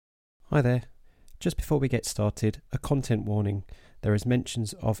Hi there. Just before we get started, a content warning. There is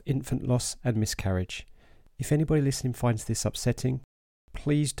mentions of infant loss and miscarriage. If anybody listening finds this upsetting,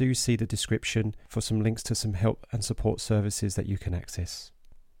 please do see the description for some links to some help and support services that you can access.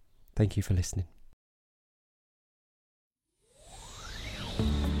 Thank you for listening.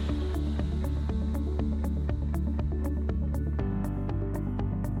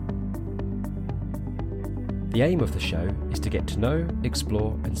 The aim of the show is to get to know,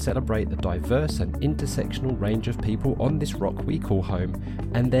 explore and celebrate the diverse and intersectional range of people on this rock we call home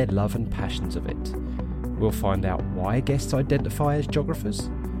and their love and passions of it. We'll find out why guests identify as geographers,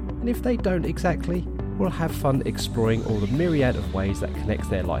 and if they don't exactly, we'll have fun exploring all the myriad of ways that connects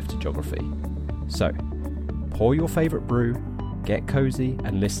their life to geography. So, pour your favourite brew, get cosy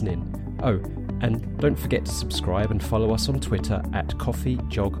and listen in. Oh, and don't forget to subscribe and follow us on Twitter at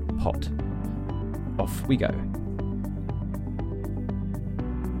CoffeeJogPod. Off we go.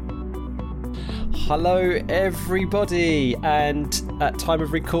 Hello everybody, and at time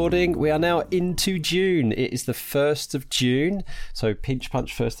of recording we are now into June. It is the 1st of June, so pinch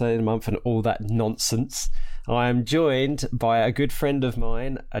punch first day of the month and all that nonsense. I am joined by a good friend of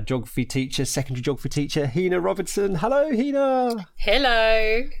mine, a geography teacher, secondary geography teacher, Hina Robertson. Hello Hina.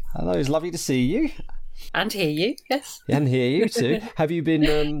 Hello. Hello, it's lovely to see you. And hear you, yes. And hear you too. Have you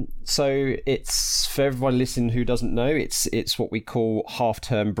been, so it's, for everyone listening who doesn't know, it's what we call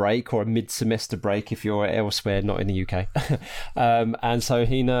half-term break or a mid-semester break if you're elsewhere, not in the UK. And so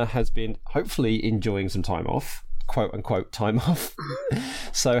Hina has been hopefully enjoying some time off, quote unquote time off.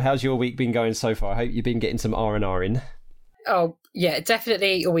 So how's your week been going so far? I hope you've been getting some R&R in. Oh, yeah,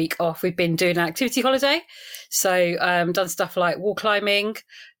 definitely a week off. We've been doing an activity holiday. So done stuff like wall climbing,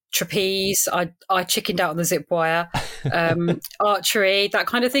 trapeze, I chickened out on the zip wire, archery, that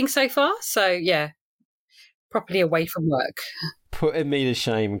kind of thing so far. So yeah, properly away from work. Putting me to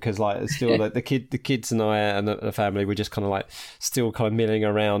shame, because like still like the kids and I and the family, we're just kind of like still kind of milling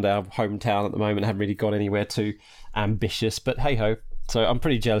around our hometown at the moment, haven't really got anywhere too ambitious, but hey ho. So I'm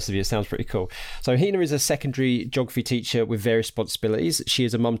pretty jealous of you. It sounds pretty cool. So Hina is a secondary geography teacher with various responsibilities. She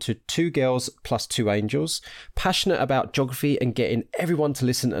is a mum to 2 girls plus 2 angels, passionate about geography and getting everyone to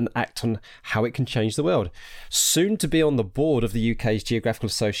listen and act on how it can change the world. Soon to be on the board of the UK's Geographical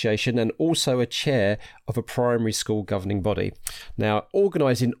Association and also a chair of a primary school governing body. Now,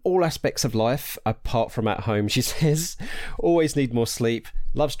 organising all aspects of life apart from at home, she says, always need more sleep,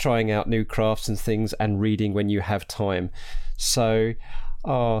 loves trying out new crafts and things and reading when you have time. So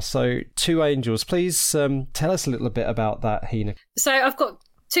 2 angels. Please tell us a little bit about that, Hina. So I've got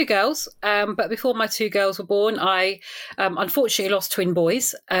 2 girls, but before my 2 girls were born, I unfortunately lost twin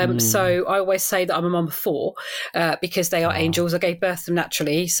boys. So I always say that I'm a mum of 4 because they are angels. I gave birth to them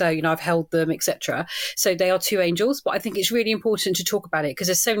naturally, so I've held them, etc. So they are 2 angels. But I think it's really important to talk about it because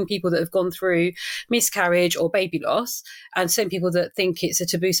there's so many people that have gone through miscarriage or baby loss, and so many people that think it's a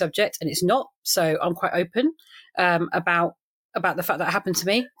taboo subject, and it's not. So I'm quite open about the fact that happened to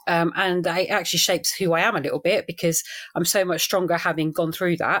me, and it actually shapes who I am a little bit because I'm so much stronger having gone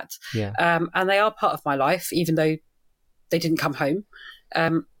through that. Yeah. And they are part of my life, even though they didn't come home.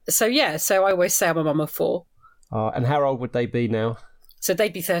 So I always say I'm a mum of 4. And how old would they be now? So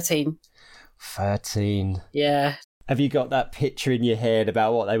they'd be 13. 13. Yeah. Have you got that picture in your head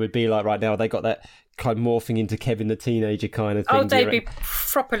about what they would be like right now? Have they got that kind of morphing into Kevin the teenager kind of thing? Oh, they'd be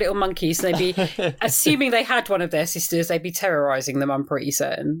proper little monkeys. They'd be, assuming they had one of their sisters, they'd be terrorising them, I'm pretty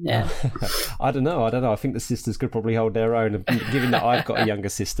certain. Yeah. I don't know. I think the sisters could probably hold their own, given that I've got a younger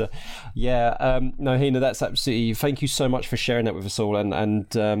sister. Yeah. No, Hina, that's absolutely... Thank you so much for sharing that with us all. And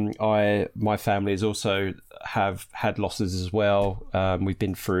my family has also have had losses as well. We've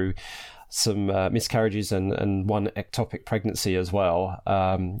been through some miscarriages and one ectopic pregnancy as well.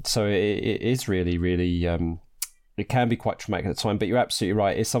 So it is really, really, it can be quite traumatic at the time, but you're absolutely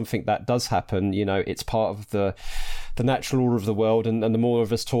right. It's something that does happen. It's part of the natural order of the world, and the more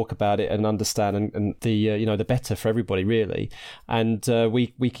of us talk about it and understand, and the the better for everybody, really. And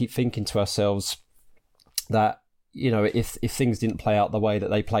we keep thinking to ourselves that, if things didn't play out the way that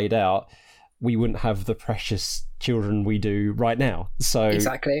they played out, we wouldn't have the precious children we do right now. So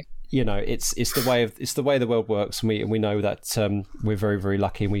exactly. It's the way the world works, and we know that we're very, very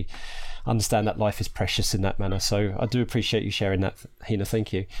lucky, and we understand that life is precious in that manner. So I do appreciate you sharing that, Hina.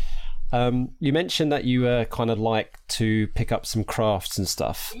 Thank you. You mentioned that you kind of like to pick up some crafts and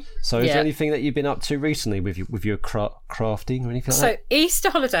stuff. So is there anything that you've been up to recently with your crafting or anything like that? So Easter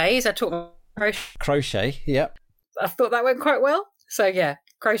holidays, I taught crochet. Yep. I thought that went quite well. So yeah,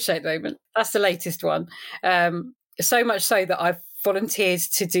 crochet at the moment. That's the latest one. So much so that I've volunteered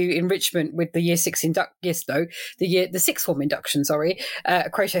to do enrichment with the the sixth form induction,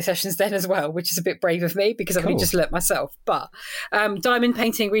 crochet sessions then as well, which is a bit brave of me because I've only just learnt myself. But diamond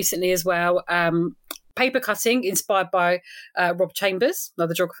painting recently as well. Paper cutting inspired by Rob Chambers,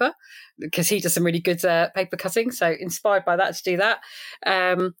 another geographer, because he does some really good paper cutting. So inspired by that to do that.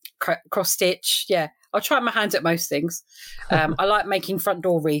 Cross stitch, yeah. I'll try my hand at most things. I like making front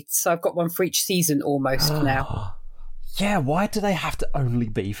door wreaths, so I've got one for each season almost now. Yeah, why do they have to only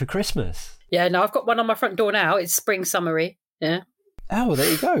be for Christmas? Yeah, no, I've got one on my front door now. It's spring summery. Yeah. Oh, there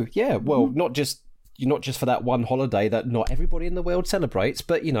you go. Yeah, well, not just for that one holiday that not everybody in the world celebrates,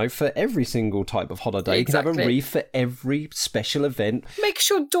 but, for every single type of holiday. You can have a wreath for every special event. Makes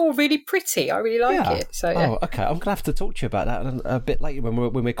your door really pretty. I really like it. So, yeah. Oh, okay. I'm going to have to talk to you about that a bit later when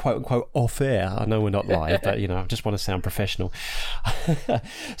we're quote-unquote off air. I know we're not live, but, I just want to sound professional.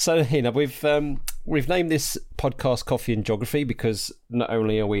 So, Hina, we've named this podcast Coffee and Geography because not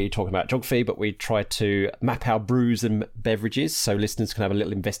only are we talking about geography, but we try to map our brews and beverages so listeners can have a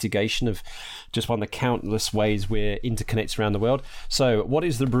little investigation of just one of the countless ways we're interconnected around the world. So what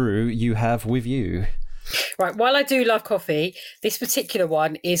is the brew you have with you? Right, while I do love coffee, this particular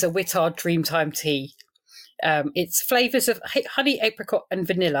one is a Wittard Dreamtime tea. It's flavours of honey, apricot and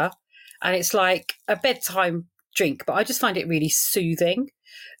vanilla, and it's like a bedtime drink, but I just find it really soothing,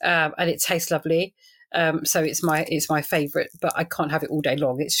 and it tastes lovely. So it's my favourite, but I can't have it all day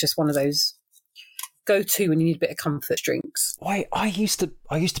long. It's just one of those go-to when you need a bit of comfort drinks. I used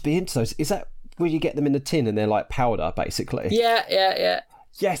to be into those. Is that where you get them in the tin and they're like powder, basically? Yeah.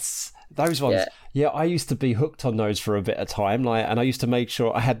 Yes, those ones. Yeah, I used to be hooked on those for a bit of time, and I used to make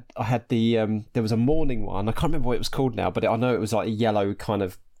sure I had the there was a morning one. I can't remember what it was called now, but I know it was like a yellow kind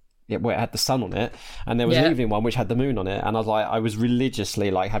of. Yeah, where it had the sun on it, and there was an evening one which had the moon on it, and I was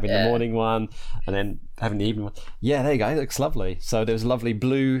religiously having the morning one and then having the evening one. Yeah, there you go. It looks lovely. So there was a lovely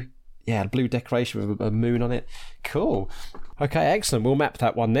blue decoration with a moon on it. Cool. Okay, excellent. We'll map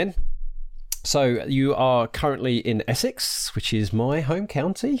that one then. So you are currently in Essex, which is my home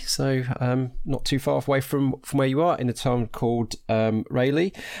county, so not too far away from where you are, in a town called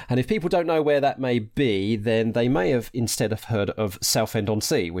Rayleigh. And if people don't know where that may be, then they may have instead have heard of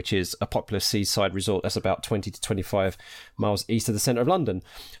Southend-on-Sea, which is a popular seaside resort that's about 20 to 25 miles east of the centre of London.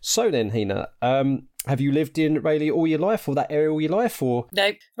 So then, Hina, have you lived in Rayleigh all your life, or that area all your life? Or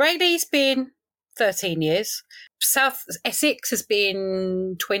no, Rayleigh's been 13 years. South Essex has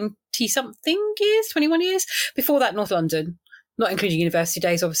been 20-something years, 21 years. Before that, North London, not including university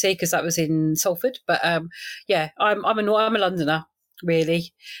days, obviously, because that was in Salford. But I'm a Londoner,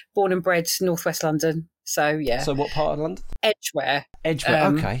 really. Born and bred Northwest London. So, yeah. So what part of London? Edgware.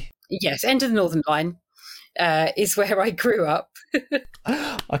 Okay. Yes, end of the Northern Line is where I grew up.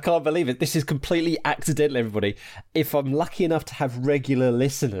 I can't believe it. This is completely accidental, everybody. If I'm lucky enough to have regular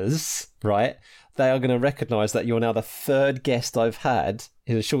listeners, right, they are going to recognise that you're now the third guest I've had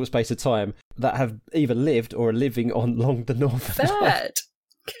in a short space of time that have either lived or are living along the Northern Line.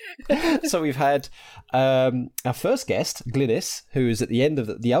 So we've had our first guest, Glynis, who is at the end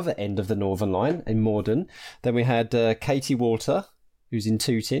of the other end of the Northern Line in Morden. Then we had Katie Walter, who's in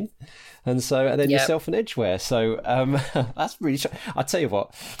Tooting, and then yourself in Edgware. So that's really. I tell you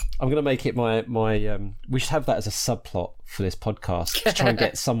what, I'm going to make it my. We should have that as a subplot for this podcast to try and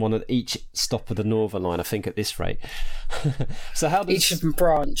get someone at each stop of the Northern Line. I think at this rate. So how does each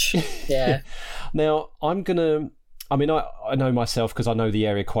branch? Yeah. Now I'm gonna. I mean, I know myself because I know the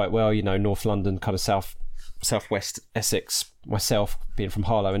area quite well. North London, kind of southwest Essex. Myself being from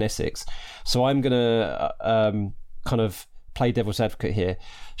Harlow in Essex, so I'm gonna kind of play devil's advocate here.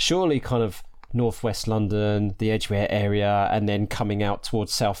 Surely kind of northwest London, the Edgware area, and then coming out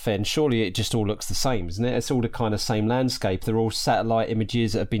towards Southend, surely it just all looks the same, isn't it? It's all the kind of same landscape. They're all satellite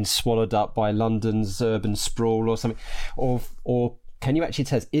images that have been swallowed up by London's urban sprawl or something. Or can you actually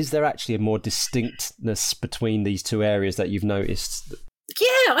tell us, is there actually a more distinctness between these two areas that you've noticed?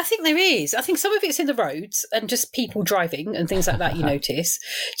 Yeah, I think there is. I think some of it's in the roads and just people driving and things like that you notice.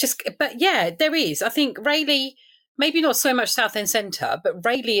 But yeah, there is. I think Rayleigh, maybe not so much Southend Centre, but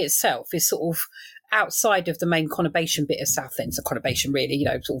Rayleigh itself is sort of outside of the main conurbation bit of Southend. So conurbation really,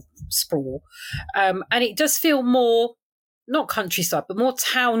 sort of sprawl. And it does feel more, not countryside, but more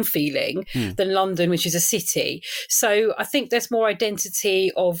town feeling than London, which is a city. So I think there's more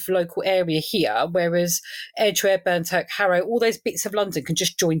identity of local area here, whereas Edgware, Burntoke, Harrow, all those bits of London can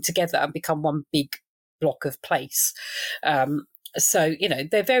just join together and become one big block of place. So,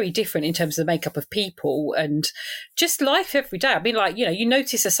 they're very different in terms of the makeup of people and just life every day. I mean, you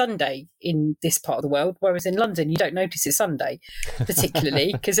notice a Sunday in this part of the world, whereas in London, you don't notice a Sunday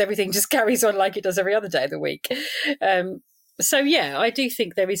particularly because everything just carries on like it does every other day of the week. So, yeah, I do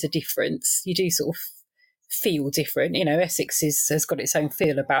think there is a difference. You do sort of feel different. You know, Essex has got its own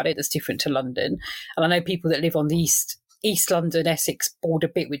feel about it that's different to London. And I know people that live on the East London, Essex border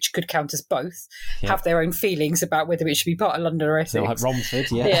bit, which could count as both, have their own feelings about whether it should be part of London or Essex. Like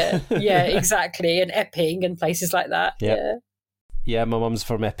Romford, yeah, exactly. And Epping and places like that. Yeah. Yeah, my mum's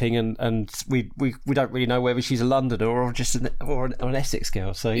from Epping, and we don't really know whether she's a Londoner or just an Essex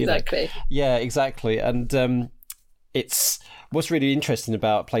girl. So exactly. Yeah, exactly. And it's what's really interesting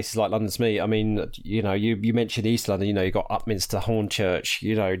about places like London to me. I mean, you mentioned East London. You got Upminster, Hornchurch,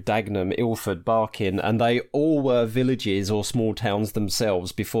 Dagenham, Ilford, Barking, and they all were villages or small towns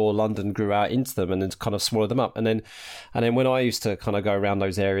themselves before London grew out into them and then kind of swallowed them up. And then when I used to kind of go around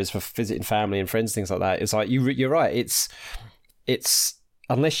those areas for visiting family and friends, things like that, it's like you're right. It's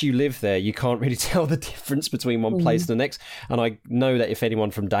unless you live there, you can't really tell the difference between one place and the next. And I know that if anyone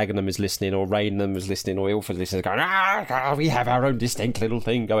from Dagenham is listening, or Rainham is listening, or Ilford is listening, going, we have our own distinct little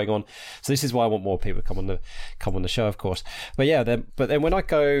thing going on. So this is why I want more people to come on the show, of course. But yeah, but then when I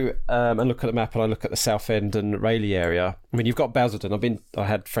go and look at the map and I look at the Southend and Rayleigh area, I mean, you've got Basildon. I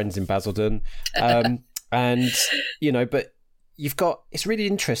had friends in Basildon, and but you've got. It's really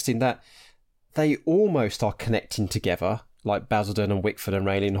interesting that they almost are connecting together, like Basildon and Wickford and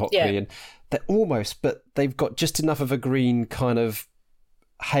Rayleigh and Hockley, and they're almost, but they've got just enough of a green kind of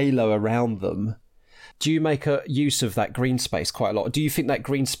halo around them. Do you make a use of that green space quite a lot? Do you think that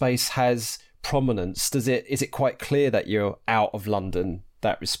green space has prominence? Is it quite clear that you're out of London,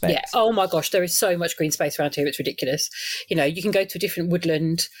 that respect? Yeah. Oh my gosh, there is so much green space around here. It's ridiculous. You can go to a different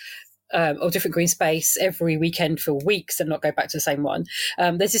woodland or different green space every weekend for weeks and not go back to the same one.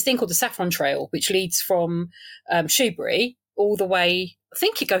 There's this thing called the Saffron Trail, which leads from Shoebury all the way, I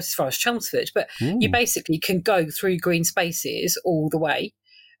think it goes as far as Chelmsford, but you basically can go through green spaces all the way,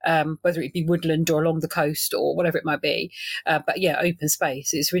 whether it be woodland or along the coast or whatever it might be. But yeah, open space.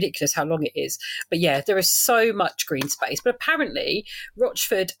 It's ridiculous how long it is. But yeah, there is so much green space. But apparently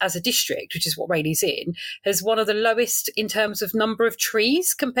Rochford as a district, which is what Rayleigh's in, has one of the lowest in terms of number of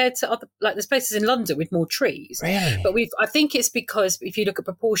trees compared to other, like there's places in London with more trees. Really? But I think it's because if you look at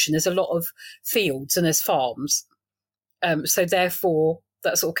proportion, there's a lot of fields and there's farms. So therefore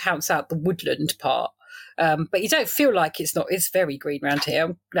that sort of counts out the woodland part. But you don't feel like it's very green around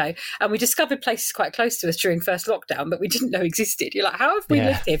here. No. And we discovered places quite close to us during first lockdown that we didn't know existed. You're like, how have we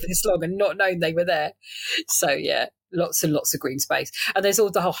lived here for this long and not known they were there? So yeah, lots and lots of green space. And there's all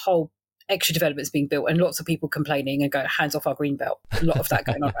the whole extra developments being built and lots of people complaining and going, hands off our green belt. A lot of that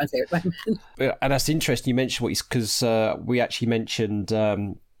going on around here at the moment. And that's interesting you mentioned because we actually mentioned,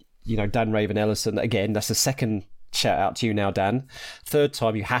 Dan Raven Ellison. Again, that's the second shout out to you now, Dan. Third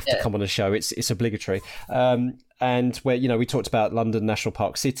time you have to come on the show. It's obligatory. And where we talked about London National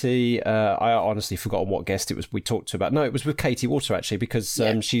Park City. I honestly forgot what guest it was we talked to about. No, it was with Katie Water actually, because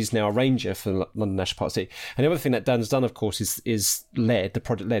she's now a ranger for London National Park City. And the other thing that Dan's done, of course, is the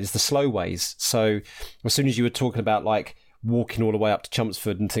project led is the slowways. So as soon as you were talking about like walking all the way up to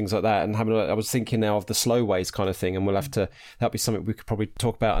Chelmsford and things like that, and I was thinking now of the slowways kind of thing, and that'll be something we could probably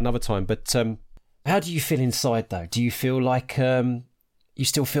talk about another time. But how do you feel inside, though? Do you feel like you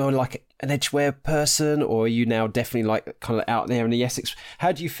still feel like an Edgware person, or are you now definitely like kind of out there in the Essex?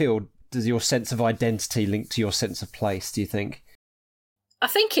 How do you feel? Does your sense of identity link to your sense of place, do you think? I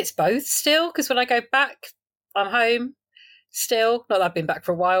think it's both still, because when I go back, I'm home still. Not that I've been back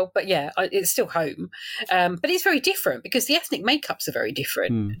for a while, but yeah, it's still home. But it's very different because the ethnic makeups are very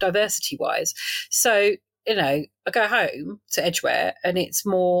different, diversity-wise. So, I go home to Edgware and it's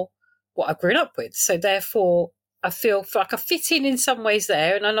more what I've grown up with. So therefore, I feel like I fit in some ways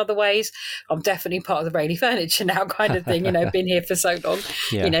there, and in other ways, I'm definitely part of the Rayleigh furniture now, kind of thing. Been here for so long,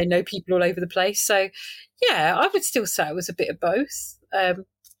 know people all over the place. So, yeah, I would still say it was a bit of both.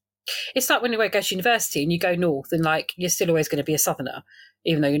 It's like when you go to university and you go north, and like you're still always going to be a southerner,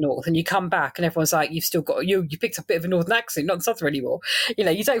 even though you're north, and you come back and everyone's like, you've still got you picked up a bit of a northern accent, not southern anymore.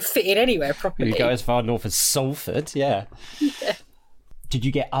 You don't fit in anywhere properly. You go as far north as Salford, yeah. Did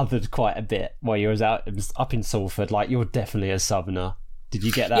you get othered quite a bit while you was up in Salford? Like, you're definitely a southerner. Did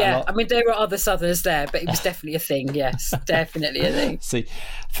you get that a lot? I mean, there were other southerners there, but it was definitely a thing, yes. Definitely a thing. See,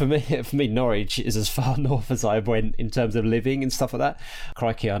 for me, Norwich is as far north as I went in terms of living and stuff like that.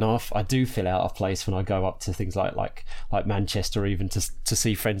 Crikey, I do feel out of place when I go up to things like Manchester, or even to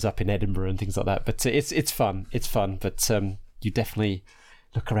see friends up in Edinburgh and things like that. But it's fun. It's fun, but you definitely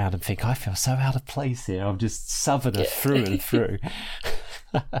look around and think, I feel so out of place here. I'm just southerner through and through.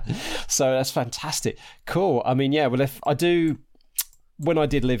 So that's fantastic. Cool. I mean, yeah, well, when I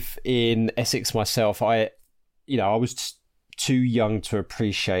did live in Essex myself, I was too young to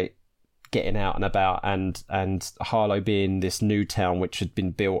appreciate getting out and about, and Harlow being this new town which had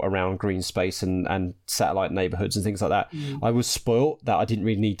been built around green space and satellite neighbourhoods and things like that. I was spoilt that I didn't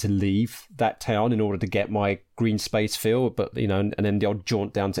really need to leave that town in order to get my green space feel, but and then the odd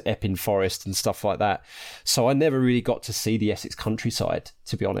jaunt down to Epping Forest and stuff like that. So I never really got to see the Essex countryside,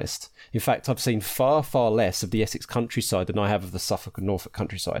 to be honest. In fact, I've seen far, far less of the Essex countryside than I have of the Suffolk and Norfolk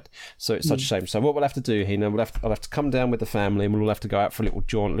countryside. So it's such a shame. So what we'll have to do, Hina, I'll have to come down with the family, and we'll have to go out for a little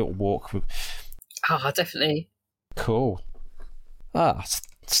jaunt, a little walk. Definitely. Cool.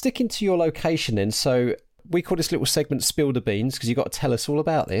 Sticking to your location then. So we call this little segment Spill the Beans, because you've got to tell us all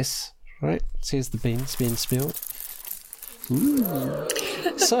about this. Right? So here's the beans being spilled. Ooh.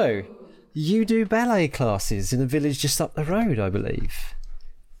 So, you do ballet classes in a village just up the road, I believe.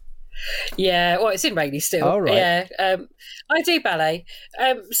 Yeah, well, it's in Rayleigh still. Oh, right. Yeah, I do ballet.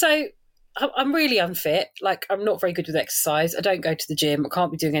 So I'm really unfit. Like, I'm not very good with exercise. I don't go to the gym. I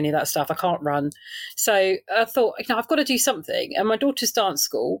can't be doing any of that stuff. I can't run. So I thought, I've got to do something. And my daughter's dance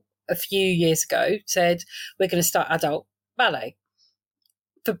school a few years ago said, we're going to start adult ballet.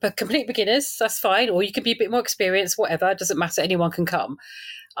 For complete beginners, that's fine. Or you can be a bit more experienced, whatever. It doesn't matter. Anyone can come.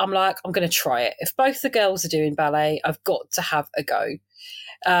 I'm like, I'm going to try it. If both the girls are doing ballet, I've got to have a go.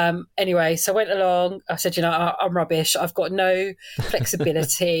 Anyway, so I went along. I said, I'm rubbish. I've got no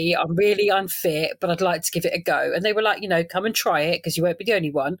flexibility. I'm really unfit, but I'd like to give it a go. And they were like, come and try it because you won't be the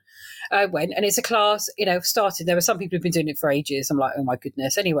only one. I went, and it's a class, started. There were some people who've been doing it for ages. I'm like, oh my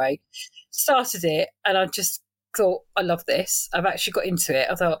goodness. Anyway, started it, and I just thought, I love this. I've actually got into it.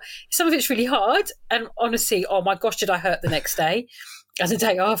 I thought some of it's really hard, and honestly, oh my gosh, did I hurt the next day and the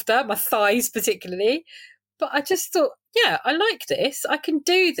day after, my thighs particularly. But I just thought, yeah, I like this. I can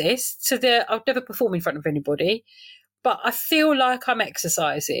do this. I'll never perform in front of anybody, but I feel like I'm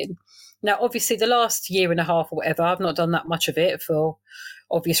exercising. Now, obviously, the last year and a half or whatever, I've not done that much of it for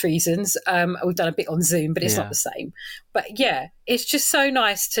obvious reasons. We've done a bit on Zoom, but it's not the same. But yeah, it's just so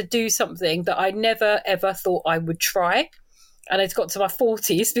nice to do something that I never, ever thought I would try. And it's got to my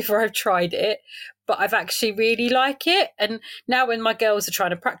 40s before I've tried it, but I've actually really like it. And now when my girls are trying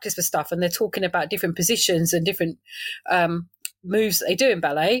to practice for stuff and they're talking about different positions and different moves that they do in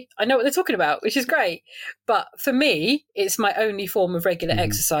ballet, I know what they're talking about, which is great. But for me, it's my only form of regular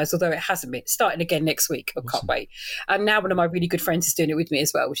exercise, although it hasn't been. Starting again next week. I can't wait. And now one of my really good friends is doing it with me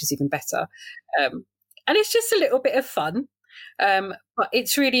as well, which is even better. And it's just a little bit of fun. But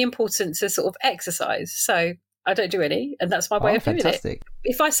it's really important to sort of exercise. So I don't do any, and that's my way of doing it.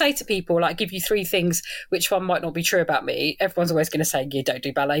 If I say to people, like, give you 3 things, which one might not be true about me, everyone's always going to say, you don't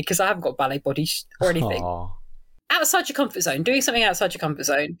do ballet, because I haven't got ballet body or anything. Aww. Outside your comfort zone, doing something outside your comfort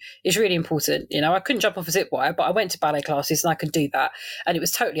zone is really important. I couldn't jump off a zip wire, but I went to ballet classes and I could do that, and it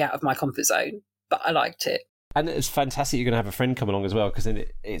was totally out of my comfort zone, but I liked it. And it's fantastic you're going to have a friend come along as well, because then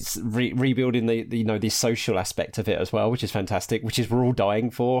it's rebuilding the social aspect of it as well, which is fantastic, which is we're all dying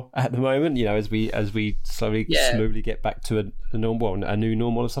for at the moment, as we slowly get back to a new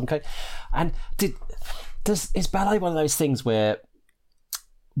normal of some kind. And is ballet one of those things where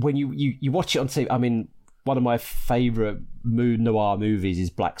when you watch it on TV, I mean, one of my favourite noir movies is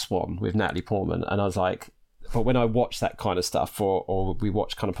Black Swan with Natalie Portman, and I was like, but when I watch that kind of stuff, or we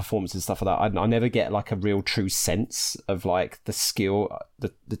watch kind of performances and stuff like that, I never get like a real true sense of like the skill,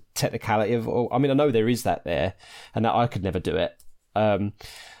 the technicality of. I mean, I know there is that there, and that I could never do it.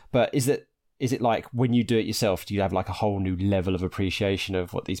 But is it like when you do it yourself, do you have like a whole new level of appreciation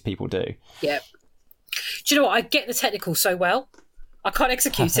of what these people do? Yeah. Do you know what? I get the technical so well. I can't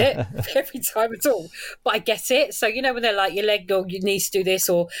execute it every time at all, but I get it. So, when they're like, your leg or your knees do this,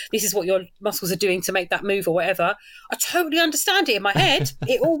 or this is what your muscles are doing to make that move or whatever, I totally understand it in my head.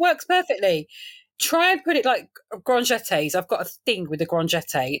 It all works perfectly. Try and put it like grand jetés. I've got a thing with the grand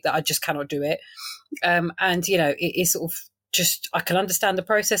jeté that I just cannot do it. And, it is sort of just, I can understand the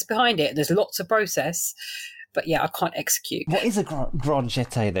process behind it. There's lots of process, but yeah, I can't execute. What is a grand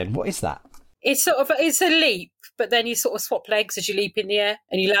jeté then? What is that? It's it's a leap, but then you sort of swap legs as you leap in the air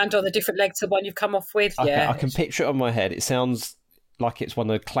and you land on the different leg to the one you've come off with. I can picture it on my head. It sounds like it's one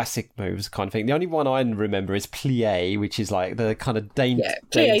of the classic moves kind of thing. The only one I remember is plie, which is like the kind of dainty. Yeah,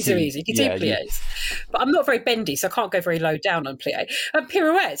 plies are easy. You do plies. But I'm not very bendy, so I can't go very low down on plie. And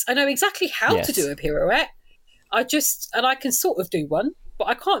pirouettes, I know exactly how to do a pirouette. I can sort of do one, but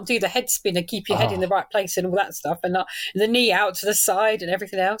I can't do the head spin and keep your head in the right place and all that stuff, and the knee out to the side and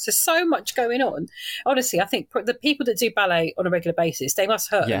everything else. There's so much going on. Honestly, I think the people that do ballet on a regular basis, they must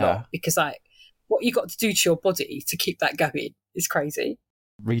hurt a lot, because what you got to do to your body to keep that going is crazy.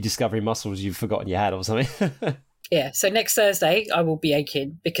 Rediscovering muscles you've forgotten you had or something. Yeah, so next Thursday I will be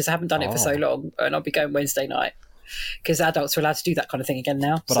aching because I haven't done it for so long, and I'll be going Wednesday night. because adults are allowed to do that kind of thing again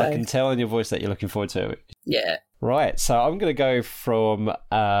now. But so. I can tell in your voice that you're looking forward to it. Yeah. Right, so I'm going to go from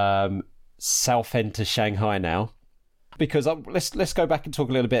Southend to Shanghai now, because let's go back and talk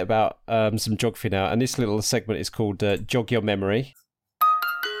a little bit about some geography now. And this little segment is called Jog Your Memory.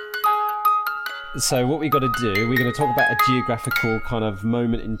 So what we've got to do, we're going to talk about a geographical kind of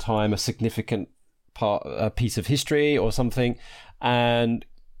moment in time, a significant a piece of history or something. And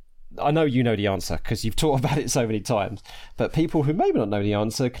I know you know the answer because you've talked about it so many times, but people who maybe not know the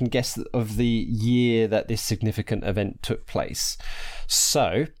answer can guess of the year that this significant event took place.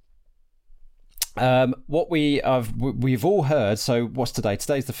 So what we've all heard, so what's today?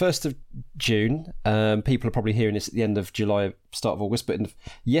 Today's the 1st of June. People are probably hearing this at the end of July, start of August, but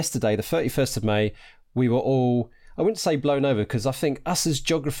yesterday, the 31st of May, we were all, I wouldn't say blown over, because I think us as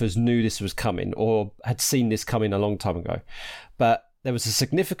geographers knew this was coming or had seen this coming a long time ago. But there was a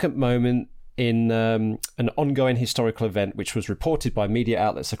significant moment in an ongoing historical event which was reported by media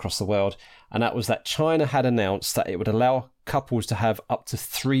outlets across the world, and that was that China had announced that it would allow couples to have up to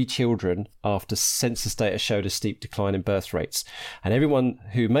 3 children after census data showed a steep decline in birth rates. And everyone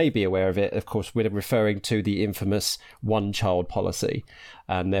who may be aware of it, of course, we're referring to the infamous one-child policy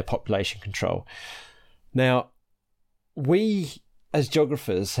and their population control. Now, we as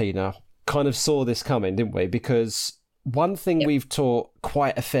geographers, Hina, kind of saw this coming, didn't we? Because one thing we've taught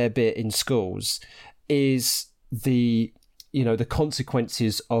quite a fair bit in schools is the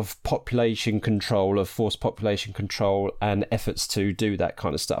consequences of population control, of forced population control and efforts to do that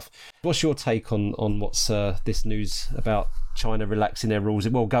kind of stuff. What's your take on what's this news about China relaxing their rules?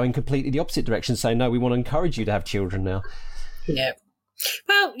 Well, going completely the opposite direction, saying, no, we want to encourage you to have children now. Yeah.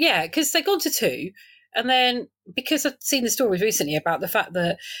 Well, yeah, because they've gone to 2. And then because I've seen the stories recently about the fact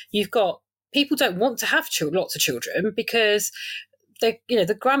that you've got people don't want to have lots of children because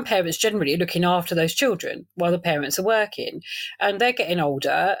the grandparents generally are looking after those children while the parents are working, and they're getting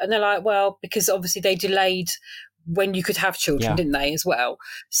older, and they're like, well, because obviously they delayed when you could have children, didn't they, as well?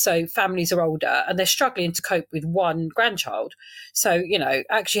 So families are older and they're struggling to cope with one grandchild. So,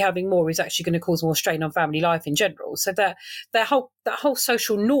 actually having more is actually going to cause more strain on family life in general. So that whole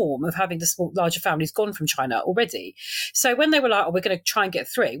social norm of having the larger families gone from China already. So when they were like, we're going to try and get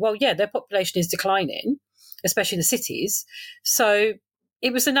 3, well, yeah, their population is declining, especially in the cities. So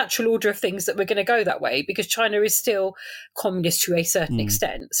it was the natural order of things that we're going to go that way, because China is still communist to a certain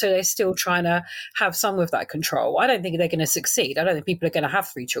extent. So they're still trying to have some of that control. I don't think they're going to succeed. I don't think people are going to have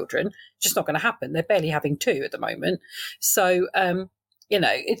 3 children. It's just not going to happen. They're barely having 2 at the moment. So, I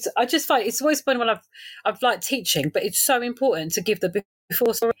just find it's always been one I've liked teaching, but it's so important to give the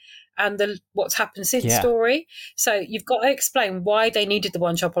before story and the what's happened since story. So you've got to explain why they needed the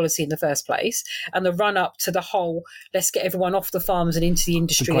one-child policy in the first place, and the run up to the whole let's get everyone off the farms and into the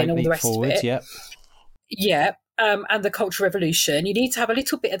industry and all the rest of it. And the Cultural Revolution. You need to have a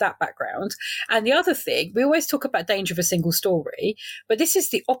little bit of that background. And the other thing, we always talk about danger of a single story, but this is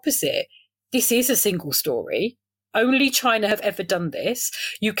the opposite. This is a single story. Only China have ever done this.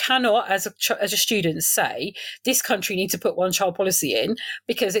 You cannot, as a student, say this country needs to put one-child policy in,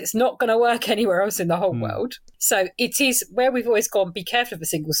 because it's not going to work anywhere else in the whole world. So it is where we've always gone, be careful of a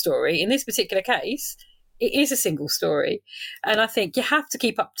single story. In this particular case, it is a single story. And I think you have to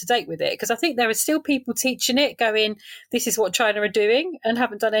keep up to date with it, because I think there are still people teaching it, going, this is what China are doing, and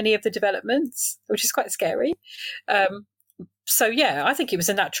haven't done any of the developments, which is quite scary. So, yeah, I think it was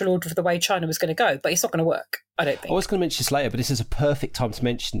a natural order for the way China was going to go, but it's not going to work, I don't think. I was going to mention this later, but this is a perfect time to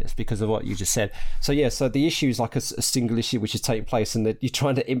mention this because of what you just said. So, so the issue is like a single issue which is taking place, and that you're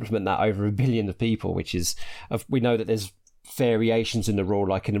trying to implement that over 1 billion of people, which is, we know that there's variations in the rule,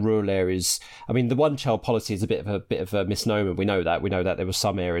 like in the rural areas. I mean, the one-child policy is a bit of a misnomer. We know that there were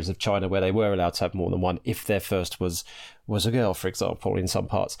some areas of China where they were allowed to have more than one if their first was a girl, for example, in some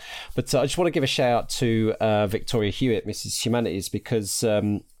parts. But I just want to give a shout out to Victoria Hewitt, Mrs. Humanities, because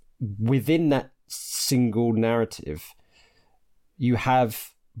within that single narrative, you have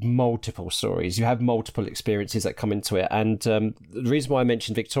multiple stories, you have multiple experiences that come into it. And the reason why I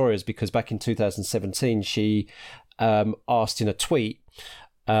mentioned Victoria is because back in 2017, she asked in a tweet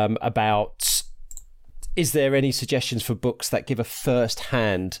about, is there any suggestions for books that give a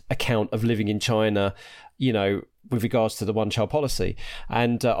first-hand account of living in China, with regards to the one-child policy?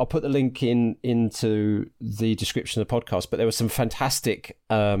 And I'll put the link into the description of the podcast, but there were some fantastic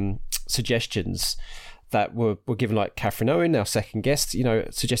suggestions that were given, like Catherine Owen, our second guest,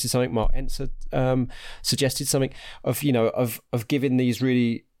 suggested something. Mark Enser suggested something of giving these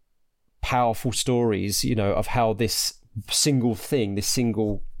really powerful stories, of how this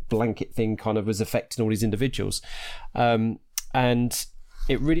single blanket thing kind of was affecting all these individuals. And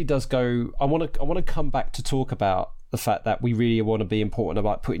it really does go. I want to come back to talk about the fact that we really want to be important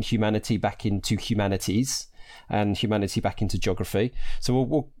about putting humanity back into humanities and humanity back into geography.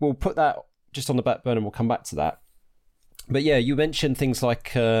 So we'll put that just on the back burner and we'll come back to that. But yeah, you mentioned things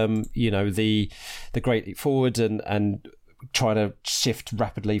like the Great Leap Forward and trying to shift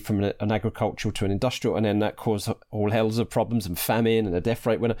rapidly from an agricultural to an industrial, and then that caused all hells of problems and famine and a death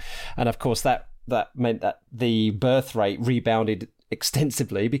rate went, and of course that meant that the birth rate rebounded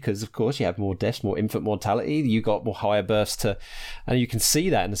extensively because of course you have more deaths, more infant mortality, you got more higher births and you can see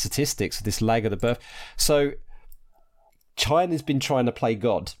that in the statistics of this lag of the birth. So China's been trying to play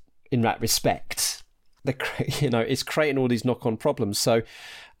God in that respect. It's creating all these knock-on problems. So,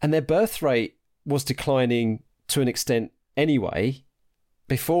 and their birth rate was declining to an extent anyway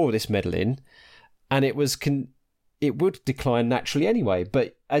before this meddling, and it would decline naturally anyway.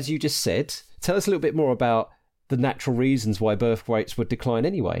 But as you just said, tell us a little bit more about the natural reasons why birth rates would decline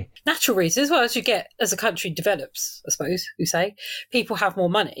anyway. Natural reasons, well, as a country develops, I suppose you say, people have more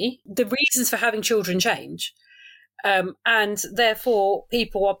money. The reasons for having children change. And therefore,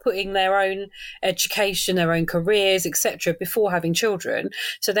 people are putting their own education, their own careers, etc., before having children.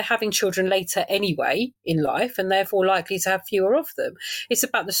 So they're having children later anyway in life, and therefore likely to have fewer of them. It's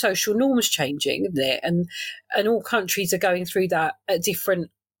about the social norms changing, isn't it? And all countries are going through that at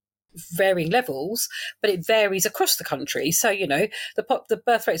varying levels, but it varies across the country. So, the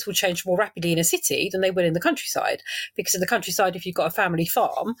birth rates will change more rapidly in a city than they will in the countryside, because in the countryside, if you've got a family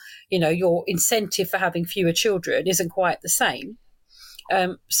farm, your incentive for having fewer children isn't quite the same.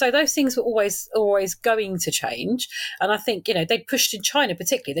 So those things were always going to change. And I think, they pushed in China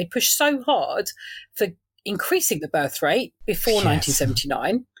particularly, they pushed so hard for increasing the birth rate before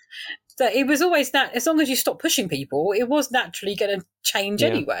 1979 that it was always that as long as you stop pushing people, it was naturally going to change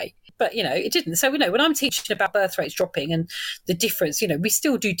anyway. But, it didn't. So, when I'm teaching about birth rates dropping and the difference, we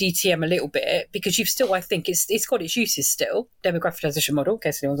still do DTM a little bit because I think it's got its uses still, demographic transition model, in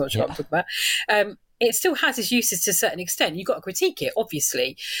case anyone's not sure what I'm talking about. It still has its uses to a certain extent. You've got to critique it,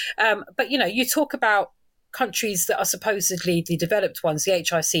 obviously. But, you talk about countries that are supposedly the developed ones, the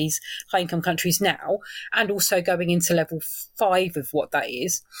HICs, high-income countries now, and also going into level 5 of what that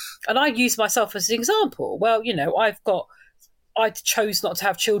is. And I use myself as an example. Well, I chose not to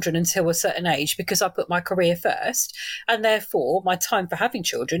have children until a certain age because I put my career first, and therefore my time for having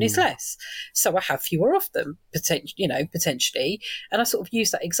children is less. So I have fewer of them, potentially. And I sort of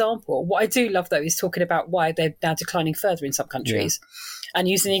use that example. What I do love, though, is talking about why they're now declining further in some countries, and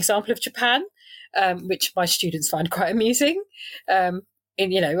using the example of Japan, which my students find quite amusing, on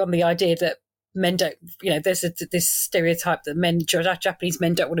the idea that men don't, there's this stereotype that Japanese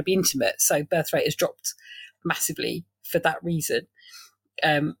men don't want to be intimate, so birth rate has dropped massively for that reason.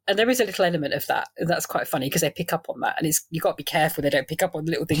 And there is a little element of that, and that's quite funny because they pick up on that, and you've got to be careful they don't pick up on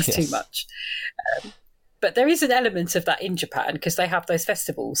little things too much. But there is an element of that in Japan because they have those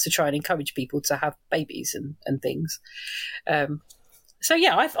festivals to try and encourage people to have babies and things. So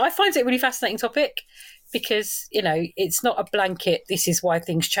yeah, I find it a really fascinating topic because, it's not a blanket, this is why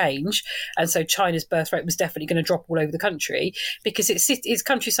things change. And so China's birth rate was definitely going to drop all over the country because its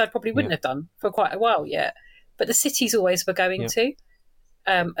countryside probably wouldn't have done for quite a while yet. But the cities always were going to.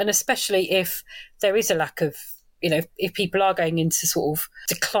 And especially if there is a lack of, if people are going into sort of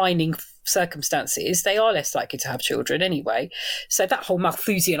declining circumstances, they are less likely to have children anyway. So that whole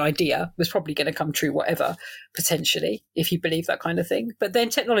Malthusian idea was probably going to come true, whatever, potentially, if you believe that kind of thing. But then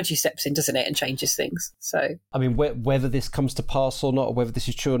technology steps in, doesn't it, and changes things. So, I mean, whether this comes to pass or not, or whether this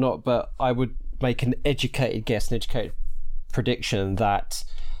is true or not, but I would make an educated guess, an educated prediction that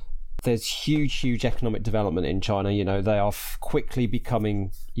there's huge economic development in China. They are quickly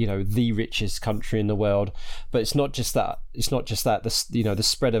becoming, the richest country in the world. But it's not just that. The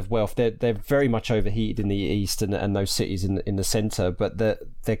spread of wealth. They're very much overheated in the east and those cities in the centre. But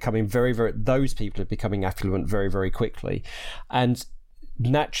they're coming very, very. Those people are becoming affluent very, very quickly, and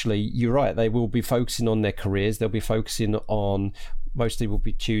naturally, you're right. They will be focusing on their careers. They'll be focusing on. Mostly will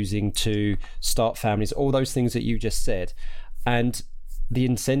be choosing to start families. All those things that you just said, and the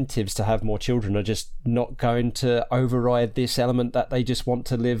incentives to have more children are just not going to override this element that they just want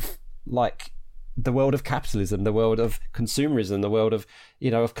to live like the world of capitalism, the world of consumerism, the world of,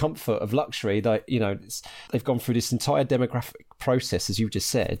 of comfort, of luxury. They've gone through this entire demographic process, as you just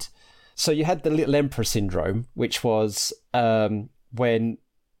said. So you had the little emperor syndrome, which was when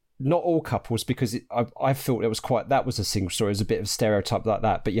not all couples, because I thought that was a single story, it was a bit of a stereotype like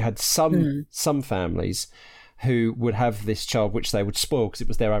that, but you had some families who would have this child which they would spoil because it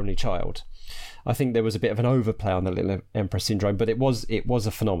was their only child. I think there was a bit of an overplay on the little emperor syndrome, but it was a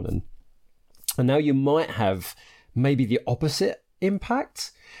phenomenon. And now you might have maybe the opposite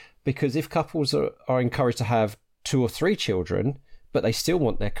impact, because if couples are encouraged to have 2 or 3 children, but they still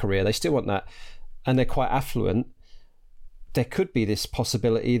want their career, they still want that, and they're quite affluent, there could be this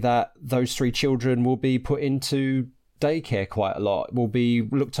possibility that those 3 children will be put into daycare quite a lot, will be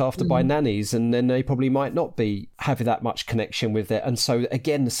looked after by nannies, and then they probably might not be having that much connection with it. And so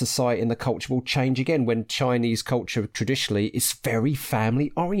again, the society and the culture will change again, when Chinese culture traditionally is very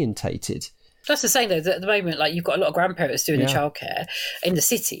family orientated. That's the same though, that at the moment, like, you've got a lot of grandparents doing the childcare in the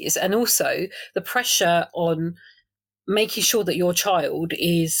cities, and also the pressure on making sure that your child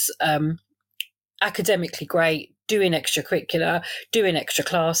is academically great, doing extracurricular, doing extra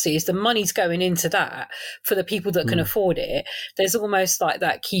classes. The money's going into that for the people that can afford it. There's almost like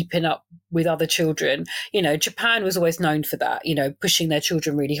that keeping up with other children. You know, Japan was always known for that, you know, pushing their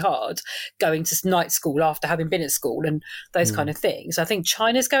children really hard, going to night school after having been at school and those kind of things. I think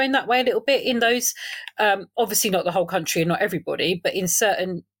China's going that way a little bit in those, obviously not the whole country and not everybody, but in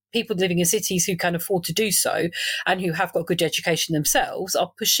certain people living in cities who can afford to do so and who have got good education themselves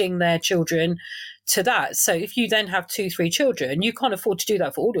are pushing their children to that. So if you then have 2-3 children, you can't afford to do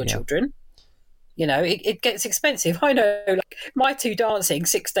that for all your children. You know, it gets expensive. I know, like, my 2 dancing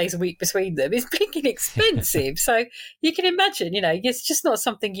 6 days a week between them is freaking expensive. So you can imagine, you know, it's just not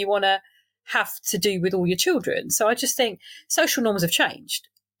something you want to have to do with all your children. So I just think social norms have changed,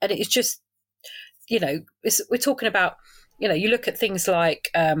 and it's just, you know, we're talking about, you know, you look at things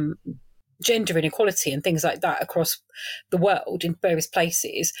like gender inequality and things like that across the world in various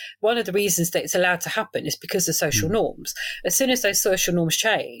places. One of the reasons that it's allowed to happen is because of social norms. As soon as those social norms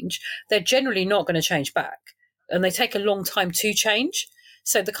change, they're generally not going to change back, and they take a long time to change.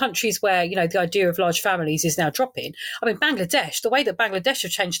 So the countries where, you know, the idea of large families is now dropping. I mean, Bangladesh, the way that Bangladesh have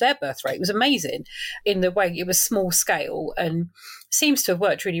changed their birth rate was amazing, in the way it was small scale and seems to have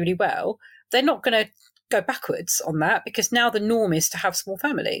worked really, really well. They're not going to go backwards on that, because now the norm is to have small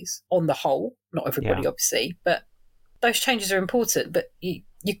families on the whole. Not everybody, obviously, but those changes are important. But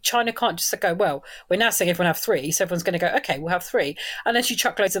China can't just go, well, we're now saying everyone have 3, so everyone's going to go, okay, we'll have 3, unless you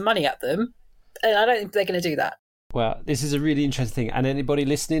chuck loads of money at them. And I don't think they're going to do that. Well, this is a really interesting thing. And anybody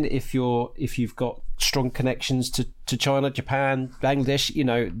listening, if you've got strong connections to China, Japan, Bangladesh, you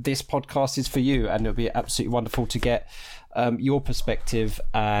know, this podcast is for you, and it'll be absolutely wonderful to get your perspective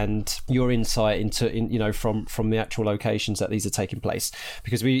and your insight into from the actual locations that these are taking place,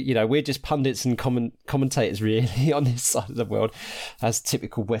 because we're just pundits and commentators really on this side of the world, as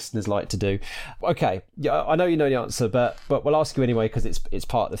typical Westerners like to do. Okay, yeah, I know you know the answer, but we'll ask you anyway, because it's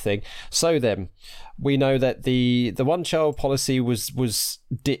part of the thing. So then, we know that the one child policy was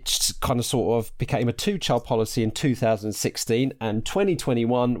ditched, kind of sort of became a 2-child policy in 2016, and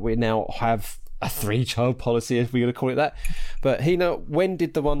 2021 we now have a 3-child policy, if we're going to call it that. But Hina, when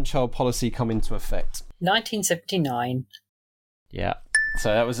did the 1-child policy come into effect? 1979. Yeah. So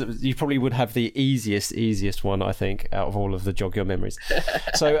that was, you probably would have the easiest one, I think, out of all of the jog your memories.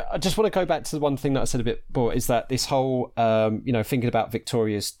 So I just want to go back to the one thing that I said a bit before, is that this whole, thinking about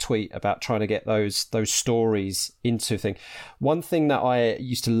Victoria's tweet about trying to get those stories into thing. One thing that I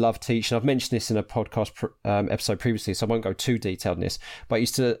used to love teaching, I've mentioned this in a podcast episode previously, so I won't go too detailed in this, but I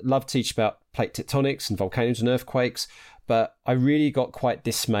used to love teach about plate tectonics and volcanoes and earthquakes. But I really got quite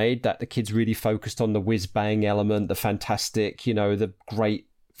dismayed that the kids really focused on the whiz-bang element, the fantastic, the great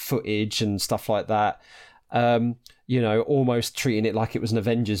footage and stuff like that. Almost treating it like it was an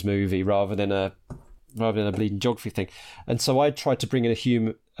Avengers movie rather than a bleeding geography thing. And so I tried to bring in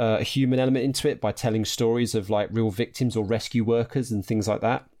a human element into it by telling stories of like real victims or rescue workers and things like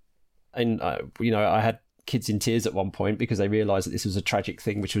that. And, I had kids in tears at one point because they realised that this was a tragic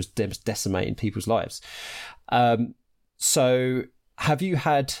thing which was decimating people's lives. So have you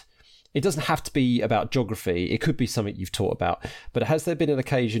had, it doesn't have to be about geography, it could be something you've taught about, but has there been an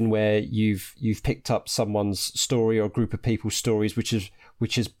occasion where you've picked up someone's story or a group of people's stories which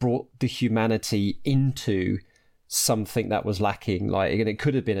has brought the humanity into something that was lacking? Like, and it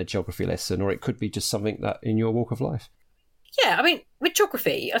could have been a geography lesson, or it could be just something that in your walk of life. Yeah, I mean, with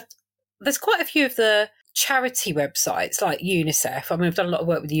geography, there's quite a few of the charity websites like UNICEF. I mean, I've done a lot of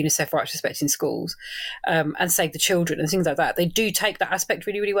work with UNICEF Rights Respect in Schools and Save the Children and things like that. They do take that aspect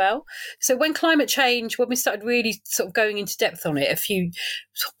really, really well. So when climate change, when we started really sort of going into depth on it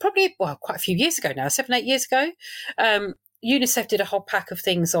quite a few years ago now, 7-8 years ago, UNICEF did a whole pack of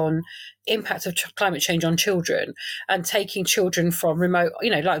things on impact of climate change on children and taking children from remote,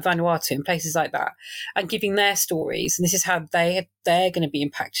 like Vanuatu and places like that, and giving their stories. And this is how they're going to be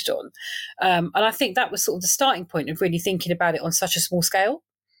impacted on. And I think that was sort of the starting point of really thinking about it on such a small scale.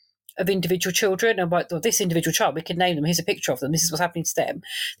 of individual children, and well, this individual child, we can name them, here's a picture of them, this is what's happening to them,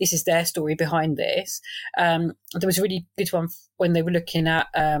 this is their story behind this. There was a really good one when they were looking at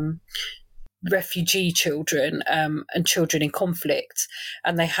refugee children and children in conflict,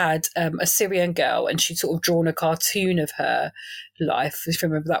 and they had a Syrian girl, and she'd sort of drawn a cartoon of her life, if you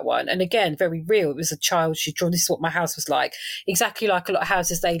remember that one. And again, very real. It was a child she'd drawn. This is what my house was like, exactly like a lot of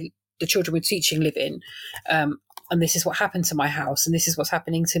houses the children we're teaching live in, and this is what happened to my house, and this is what's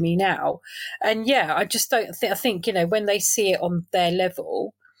happening to me now. And yeah, I just don't think, I think, you know, when they see it on their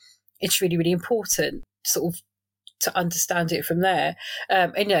level, it's really, really important sort of to understand it from there.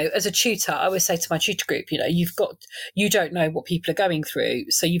 And, you know, as a tutor, I always say to my tutor group, you know, you don't know what people are going through,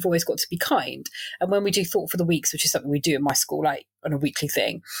 so you've always got to be kind. And when we do Thought for the Weeks, which is something we do in my school, like on a weekly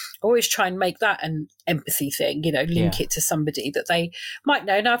thing, I always try and make that an empathy thing, you know, link it to somebody that they might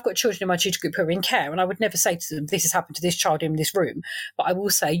know. Now, I've got children in my tutor group who are in care, and I would never say to them, this has happened to this child in this room, but I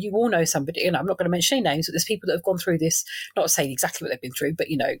will say, you all know somebody, and I'm not going to mention any names, but there's people that have gone through this, not saying exactly what they've been through, but,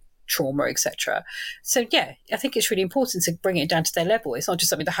 you know, trauma, etc. So yeah, I think it's really important to bring it down to their level. It's not just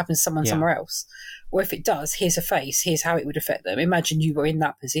something that happens to someone somewhere else, or if it does, here's a face, here's how it would affect them. Imagine you were in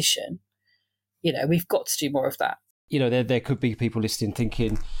that position. You know, we've got to do more of that. You know, there could be people listening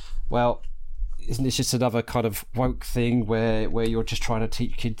thinking, well, isn't this just another kind of woke thing where you're just trying to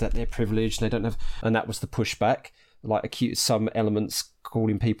teach kids that they're privileged and they don't have, and that was the pushback, like acute some elements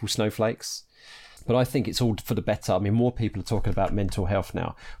calling people snowflakes. But I think it's all for the better. I mean, more people are talking about mental health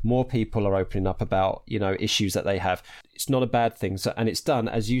now. More people are opening up about, you know, issues that they have. It's not a bad thing. So, and it's done,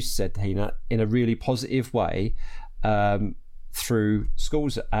 as you said, Hina, in a really positive way through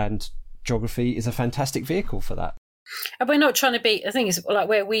schools. And geography is a fantastic vehicle for that. And we're not trying to be, the thing is, like,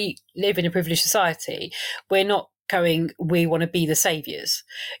 where we live in a privileged society, we're not going, we want to be the saviours.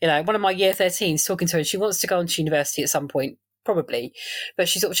 You know, one of my year 13s talking to her, she wants to go on to university at some point, probably, but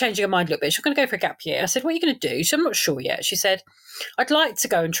she's sort of changing her mind a little bit. She's going to go for a gap year. I said, what are you going to do? She said, I'm not sure yet. She said, I'd like to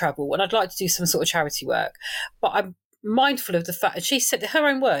go and travel, and I'd like to do some sort of charity work, but I'm mindful of the fact, and she said her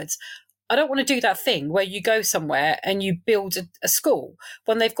own words, I don't want to do that thing where you go somewhere and you build a school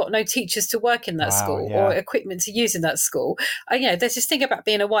when they've got no teachers to work in that school or equipment to use in that school. You know, there's this thing about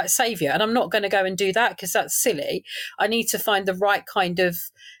being a white saviour, and I'm not going to go and do that because that's silly. I need to find the right kind of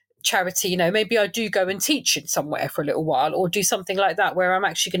charity. You know, maybe I do go and teach it somewhere for a little while, or do something like that where I'm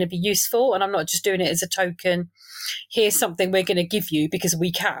actually going to be useful, and I'm not just doing it as a token, here's something we're going to give you because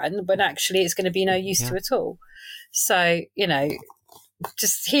we can, when actually it's going to be no use to at all. So, you know,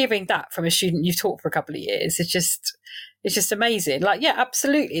 just hearing that from a student you've taught for a couple of years, it's just amazing. Like, yeah,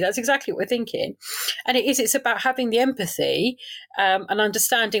 absolutely, that's exactly what we're thinking. And it's about having the empathy and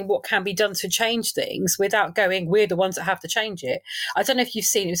understanding what can be done to change things without going, we're the ones that have to change it. I don't know if you've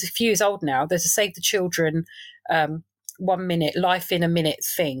seen, it was a few years old now, there's a Save the Children 1 minute, life in a minute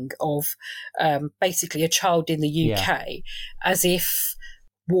thing of basically a child in the UK as if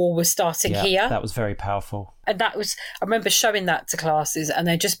war was starting here. That was very powerful. And that was, I remember showing that to classes and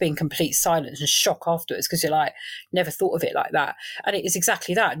they're just being complete silence and shock afterwards, because you're like, never thought of it like that. And it is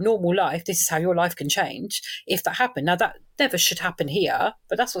exactly that. Normal life, this is how your life can change if that happened. Now, that never should happen here,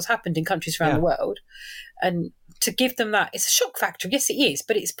 but that's what's happened in countries around the world. And to give them that, it's a shock factor. Yes, it is,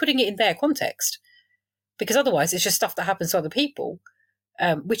 but it's putting it in their context, because otherwise it's just stuff that happens to other people,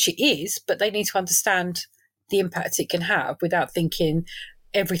 which it is, but they need to understand the impact it can have without thinking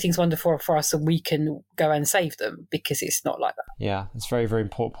everything's wonderful for us and we can go and save them, because it's not like that. Yeah, it's a very, very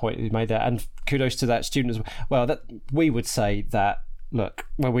important point you made there. And kudos to that student as well. That we would say that, look,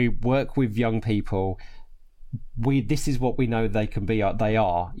 when we work with young people, this is what we know they can be. They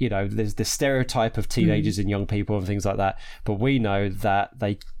are, you know, there's the stereotype of teenagers and young people and things like that, but we know that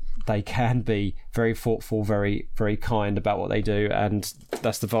they can be very thoughtful, very, very kind about what they do, and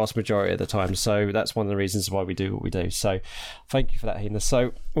that's the vast majority of the time. So that's one of the reasons why we do what we do. So thank you for that, Hina.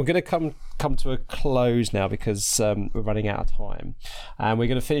 So we're going to come to a close now, because we're running out of time, and we're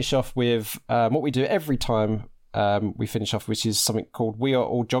going to finish off with what we do every time we finish off, which is something called We Are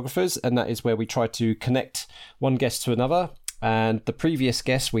All Geographers, and that is where we try to connect one guest to another. And the previous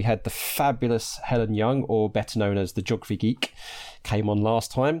guest, we had the fabulous Helen Young, or better known as the Geography Geek, came on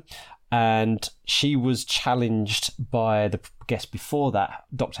last time. And she was challenged by the guest before that,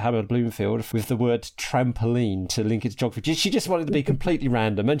 Dr. Hannah Bloomfield, with the word trampoline to link it to geography. She just wanted to be completely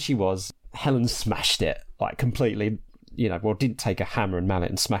random, and she was. Helen smashed it, like, completely. You know, well, didn't take a hammer and mallet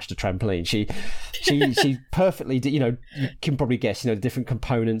and smash the trampoline. She perfectly did, you know, you can probably guess, you know, the different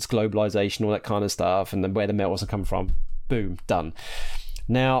components, globalization, all that kind of stuff, and then where the metals have come from. Boom, done.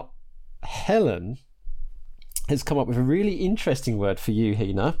 Now, Helen has come up with a really interesting word for you,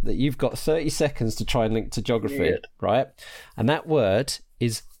 Hina, that you've got 30 seconds to try and link to geography, right? And that word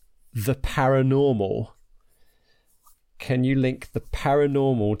is the paranormal. Can you link the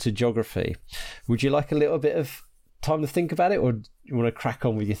paranormal to geography? Would you like a little bit of time to think about it, or do you want to crack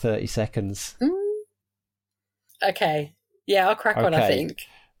on with your 30 seconds? Okay. Yeah, I'll crack on, I think.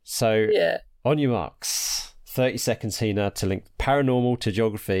 So, on your marks, 30 seconds, Hina, to link paranormal to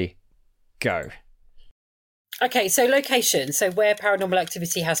geography. Go. Okay, so location, so where paranormal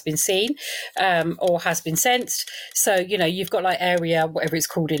activity has been seen or has been sensed. So, you've got like area, whatever it's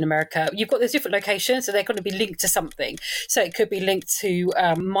called in America. You've got those different locations, so they're going to be linked to something. So it could be linked to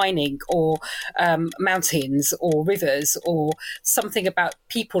mining or mountains or rivers or something about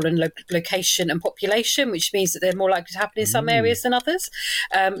people and location and population, which means that they're more likely to happen in some areas than others.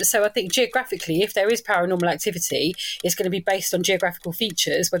 So I think geographically, if there is paranormal activity, it's going to be based on geographical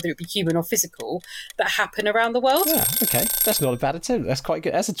features, whether it be human or physical, that happen around the world. Yeah, okay. That's not a bad attempt. That's quite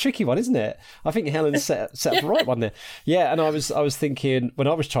good. That's a tricky one, isn't it? I think Helen's set up the right one there. Yeah, and I was thinking, when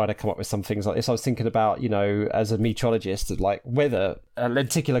I was trying to come up with some things like this, I was thinking about, as a meteorologist, like weather,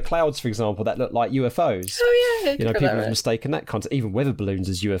 lenticular clouds, for example, that look like UFOs. Oh, yeah. People have mistaken that concept, even weather balloons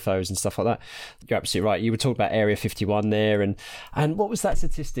as UFOs and stuff like that. You're absolutely right. You were talking about Area 51 there, and what was that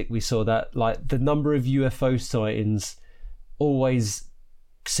statistic we saw, that like the number of UFO sightings always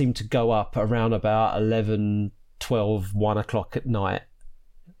seem to go up around about 11, 12, 1 o'clock at night.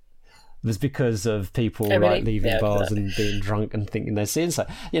 It was because of people like leaving bars and being drunk and thinking they're seeing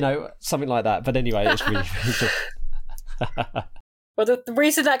something like that. But anyway, it's really Well, the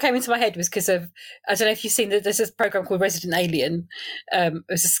reason that came into my head was because of, I don't know if you've seen that there's this program called Resident Alien. It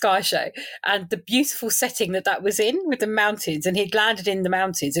was a Sky show, and the beautiful setting that was in with the mountains, and he'd landed in the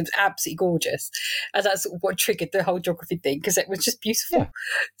mountains. It was absolutely gorgeous, and that's what triggered the whole geography thing, because it was just beautiful. Yeah.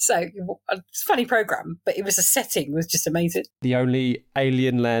 So it's a funny program, but it was a setting was just amazing. The only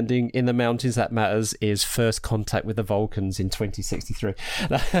alien landing in the mountains that matters is First Contact with the Vulcans in 2063,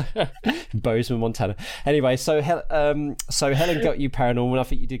 Bozeman, Montana. Anyway, so Helen got you paranormal, and I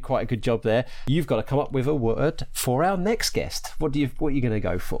think you did quite a good job there. You've got to come up with a word for our next guest. What are you going to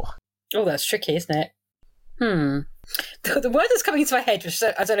go for? Oh, that's tricky, isn't it? The word that's coming into my head, which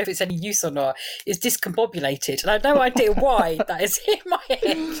I don't know if it's any use or not, is discombobulated, and I have no idea why that is in my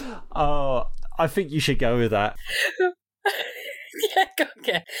head. Oh, I think you should go with that.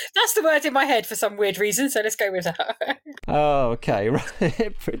 Yeah, that's the word in my head for some weird reason, so let's go with that. Oh, okay, right.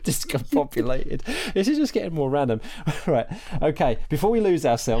 Discombobulated. This is just getting more random. Right, okay, before we lose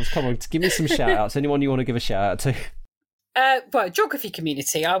ourselves, come on, give me some shout-outs. Anyone you want to give a shout-out to? Well, geography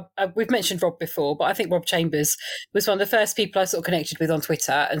community. We've mentioned Rob before, but I think Rob Chambers was one of the first people I sort of connected with on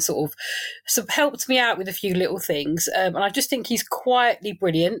Twitter and sort of helped me out with a few little things. And I just think he's quietly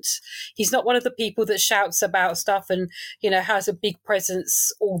brilliant. He's not one of the people that shouts about stuff and, has a big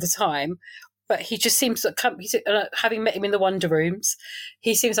presence all the time. But he just seems having met him in the Wonder Rooms,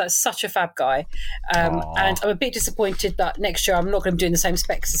 he seems like such a fab guy. And I'm a bit disappointed that next year I'm not going to be doing the same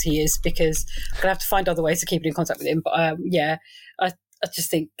specs as he is, because I'm going to have to find other ways to keep in contact with him. But I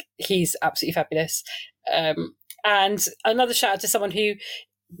just think he's absolutely fabulous. And another shout out to someone who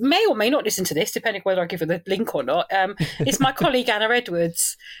may or may not listen to this, depending on whether I give her the link or not. It's my colleague Anna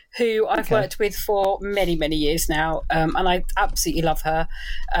Edwards, who I've worked with for many, many years now, and I absolutely love her.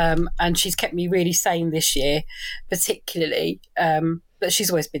 And she's kept me really sane this year, particularly. But she's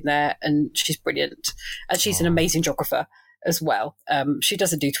always been there, and she's brilliant. And she's an amazing geographer as well. She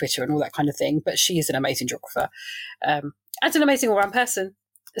doesn't do Twitter and all that kind of thing, but she is an amazing geographer and an amazing all-round person.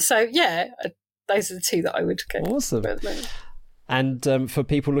 So, those are the two that I would go. Awesome. And for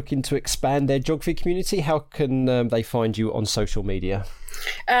people looking to expand their geography community, how can they find you on social media?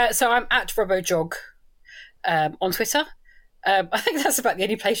 So I'm at RoboJog on Twitter. I think that's about the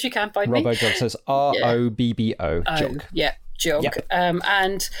only place you can find me. RoboJog says ROBBO. Jog. Yeah, Jog. Yep.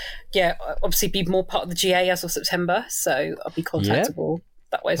 And obviously be more part of the GA as of September, so I'll be contactable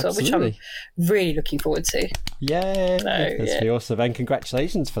that way as well, which I'm really looking forward to. Yeah, that's really awesome, and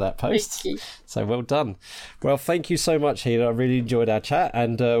congratulations for that post. Thank you. So well done. Well, thank you so much, Hina. I really enjoyed our chat,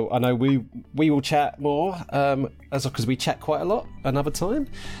 and I know we will chat more because we chat quite a lot another time,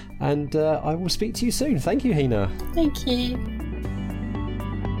 and I will speak to you soon. Thank you, Hina. Thank you.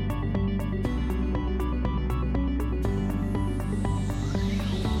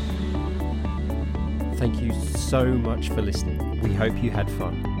 Thank you so much for listening. We hope you had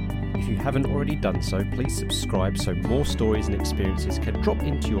fun. If you haven't already done so, please subscribe so more stories and experiences can drop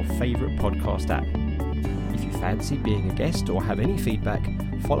into your favourite podcast app. If you fancy being a guest or have any feedback,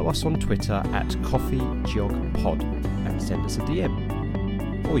 follow us on Twitter at CoffeeJogPod and send us a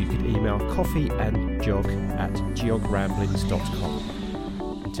DM. Or you could email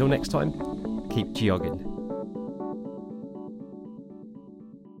coffeeandjog@geogramblings.com. Until next time, keep geogging.